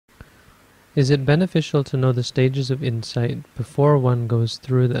Is it beneficial to know the stages of insight before one goes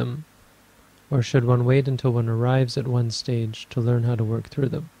through them, or should one wait until one arrives at one stage to learn how to work through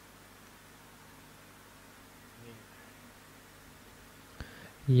them?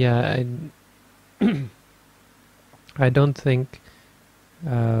 Yeah, I don't think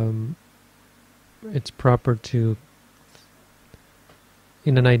it's proper to,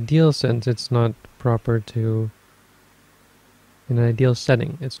 in an ideal sense, it's not proper to, in an ideal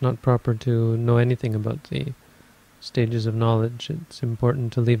setting, it's not proper to know anything about the stages of knowledge. It's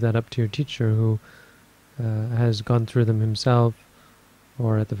important to leave that up to your teacher who has gone through them himself,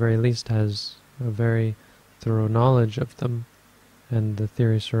 or at the very least has a very thorough knowledge of them and the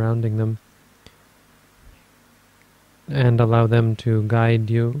theory surrounding them, and allow them to guide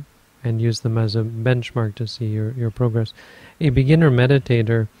you and use them as a benchmark to see your progress. A beginner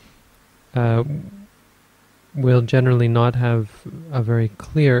meditator will generally not have a very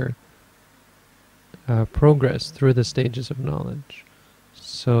clear progress through the stages of knowledge.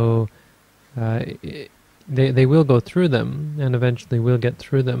 So they will go through them and eventually will get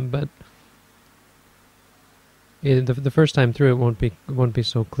through them, but the first time through it won't be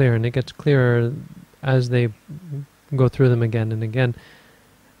so clear, and it gets clearer as they go through them again and again.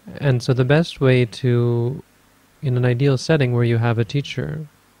 And so the best way to, in an ideal setting where you have a teacher,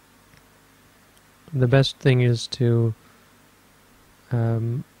 the best thing is to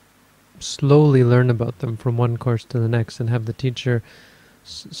slowly learn about them from one course to the next, and have the teacher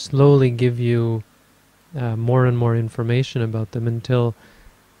slowly give you more and more information about them until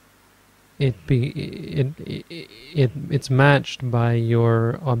it's matched by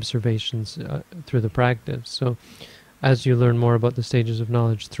your observations through the practice. So as you learn more about the stages of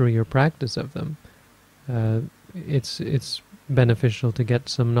knowledge through your practice of them, it's beneficial to get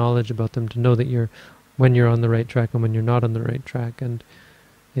some knowledge about them, to know that when you're on the right track and when you're not on the right track, and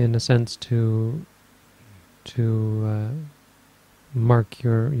in a sense to mark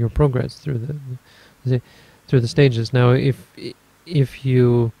your progress through the stages. Now, if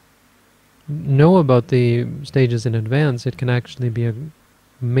you know about the stages in advance, it can actually be a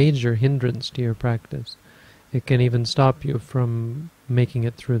major hindrance to your practice. It can even stop you from making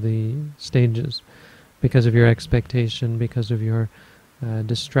it through the stages because of your expectation, because of your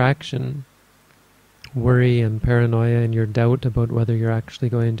distraction, worry and paranoia, and your doubt about whether you're actually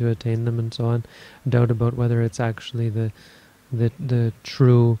going to attain them, and so on. Doubt about whether it's actually the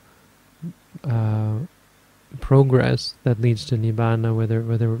true progress that leads to nibbana,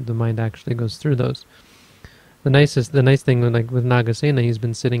 whether the mind actually goes through those. The nice thing, like with Nagasena, he's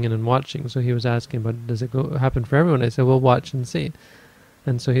been sitting in and watching. So he was asking about, does it happen for everyone? I said, well, watch and see.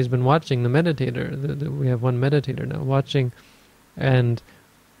 And so he's been watching the meditator. We have one meditator now watching, and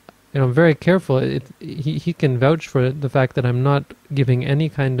I'm very careful. He can vouch for the fact that I'm not giving any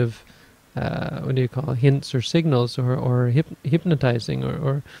kind of hints or signals, or hypnotizing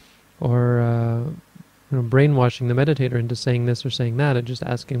or brainwashing the meditator into saying this or saying that, and just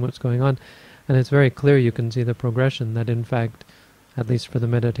asking what's going on. And it's very clear, you can see the progression, that in fact, at least for the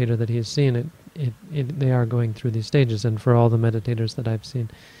meditator that he has seen, they are going through these stages, and for all the meditators that I've seen,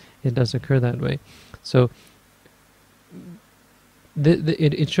 it does occur that way. So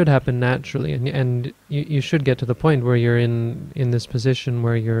it should happen naturally, and you should get to the point where you're in this position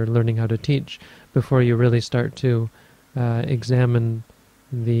where you're learning how to teach before you really start to examine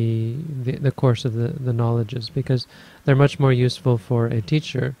the course of the knowledges, because they're much more useful for a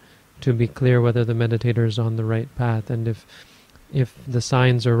teacher to be clear whether the meditator is on the right path, and if the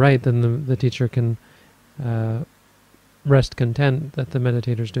signs are right, then the teacher can rest content that the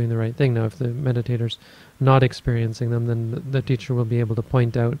meditator is doing the right thing. Now, if the meditator's not experiencing them, then the teacher will be able to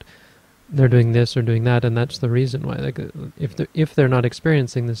point out they're doing this or doing that, and that's the reason why. Like, if they're not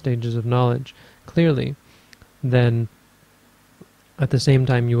experiencing the stages of knowledge clearly, then at the same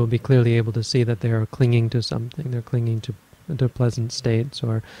time you will be clearly able to see that they are clinging to something. They're clinging to pleasant states,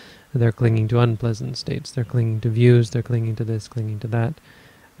 or they're clinging to unpleasant states. They're clinging to views, they're clinging to this, clinging to that.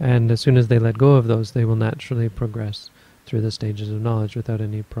 And as soon as they let go of those, they will naturally progress through the stages of knowledge without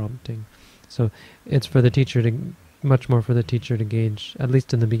any prompting. So it's for the teacher much more for the teacher to gauge, at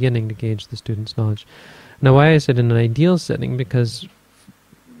least in the beginning, to gauge the student's knowledge. Now, why I said in an ideal setting, because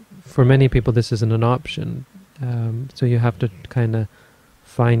for many people this isn't an option. So you have to kind of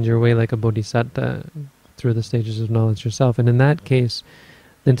find your way like a bodhisattva through the stages of knowledge yourself. And in that case,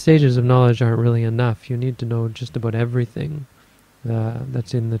 the stages of knowledge aren't really enough. You need to know just about everything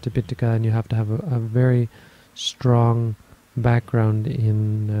that's in the Tipitaka, and you have to have a very strong background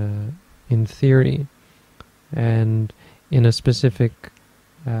in theory and in a specific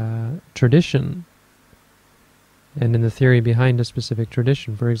tradition and in the theory behind a specific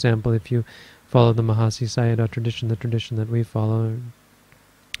tradition. For example, if you follow the Mahasi Sayadaw tradition, the tradition that we follow,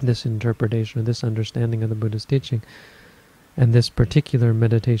 this interpretation or this understanding of the Buddha's teaching, and this particular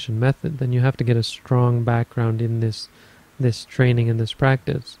meditation method, then you have to get a strong background in this training and this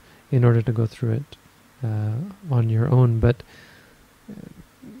practice in order to go through it on your own. But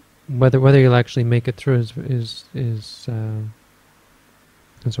whether you'll actually make it through is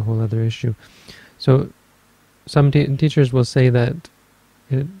a whole other issue. So some teachers will say that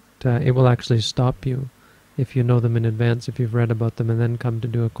it will actually stop you if you know them in advance, if you've read about them and then come to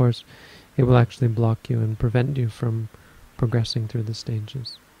do a course. It will actually block you and prevent you from progressing through the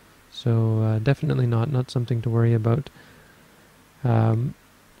stages. So definitely not something to worry about. And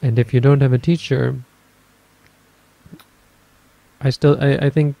if you don't have a teacher, I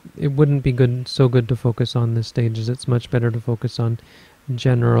think it wouldn't be so good to focus on the stages. It's much better to focus on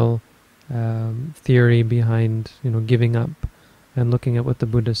general theory behind, giving up and looking at what the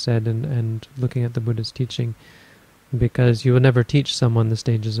Buddha said and looking at the Buddha's teaching, because you will never teach someone the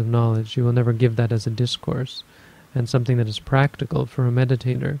stages of knowledge. You will never give that as a discourse and something that is practical for a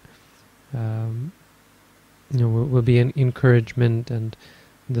meditator. Will be an encouragement and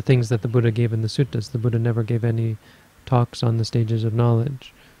the things that the Buddha gave in the suttas. The Buddha never gave any talks on the stages of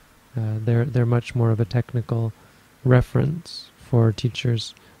knowledge. They're much more of a technical reference for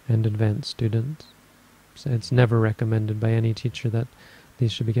teachers and advanced students. So it's never recommended by any teacher that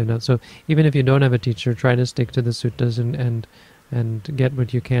these should be given out. So even if you don't have a teacher, try to stick to the suttas and get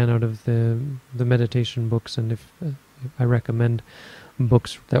what you can out of the meditation books. And if I recommend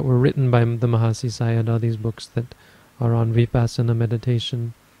books that were written by the Mahasi Sayadaw, these books that are on vipassana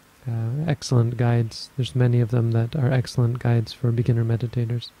meditation, excellent guides. There's many of them that are excellent guides for beginner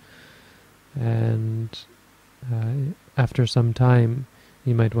meditators. And after some time,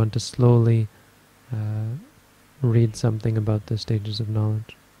 you might want to slowly read something about the stages of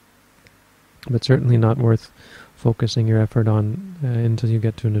knowledge. But certainly not worth focusing your effort on until you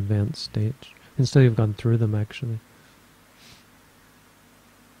get to an advanced stage. Until you've gone through them, actually.